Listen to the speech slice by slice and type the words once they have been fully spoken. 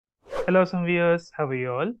Hello, some viewers. How are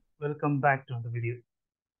you all? Welcome back to another video.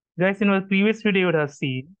 Guys, in our previous video, you would have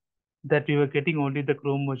seen that we were getting only the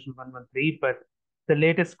Chrome version 113, but the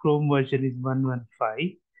latest Chrome version is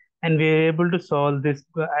 115. And we were able to solve this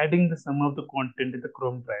by adding the sum of the content in the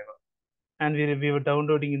Chrome driver. And we were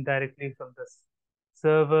downloading it directly from the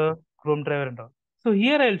server, Chrome driver and all. So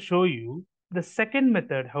here I'll show you the second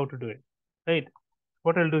method, how to do it. Right?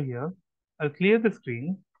 What I'll do here, I'll clear the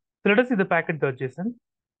screen. So let us see the packet.json.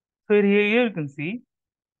 So here you can see,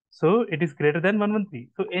 so it is greater than 113.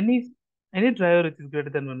 So any driver which is greater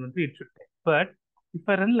than 113, it should take. But if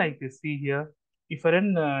I run like this, see here, if I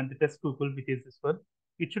run the test Google, which is this one,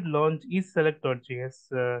 it should launch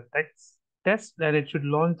eselect.js text test, and it should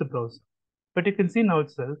launch the browser. But you can see now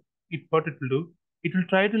itself, what it will do, it will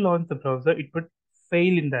try to launch the browser, it would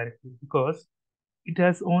fail indirectly because it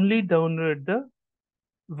has only downloaded the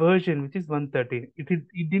version which is 113.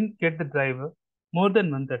 It didn't get the driver more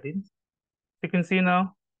than 113. You can see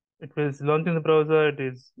now it was launching the browser, it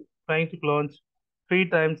is trying to launch 3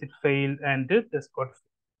 times, it failed, and it just got failed.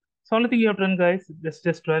 So only thing you have to run, guys,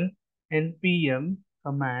 just run npm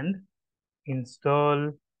command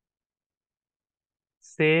install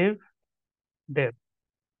save dev.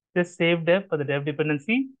 Just save dev for the dev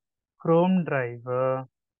dependency, Chrome driver.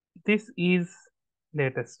 This is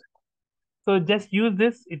latest. So just use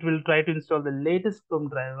this. It will try to install the latest Chrome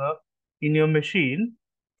driver in your machine,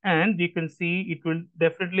 and you can see it will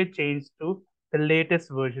definitely change to the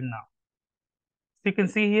latest version now. So you can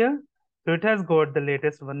see here, so it has got the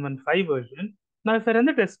latest 115 version. Now, if I run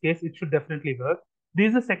the test case, it should definitely work. This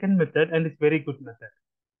is the second method, and it's very good method.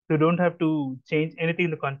 So you don't have to change anything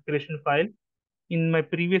in the configuration file. In my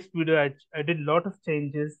previous video, I did a lot of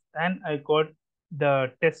changes and I got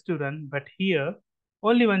the test to run. But here,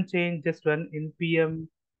 only one change, just run npm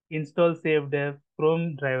install save dev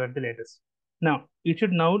Chrome driver the latest. Now, it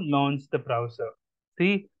should now launch the browser.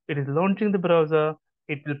 See, it is launching the browser.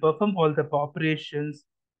 It will perform all the operations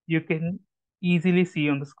you can easily see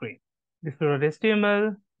on the screen. This is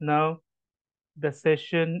HTML. Now, the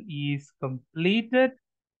session is completed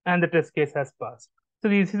and the test case has passed. So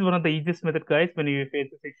this is one of the easiest method, guys. When you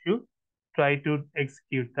face this issue, try to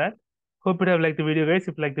execute that. Hope you have liked the video, guys.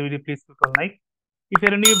 If you like the video, please click on like. If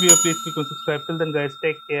you're a new viewer, please click on subscribe. Till then, guys,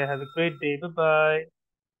 take care. Have a great day. Bye-bye.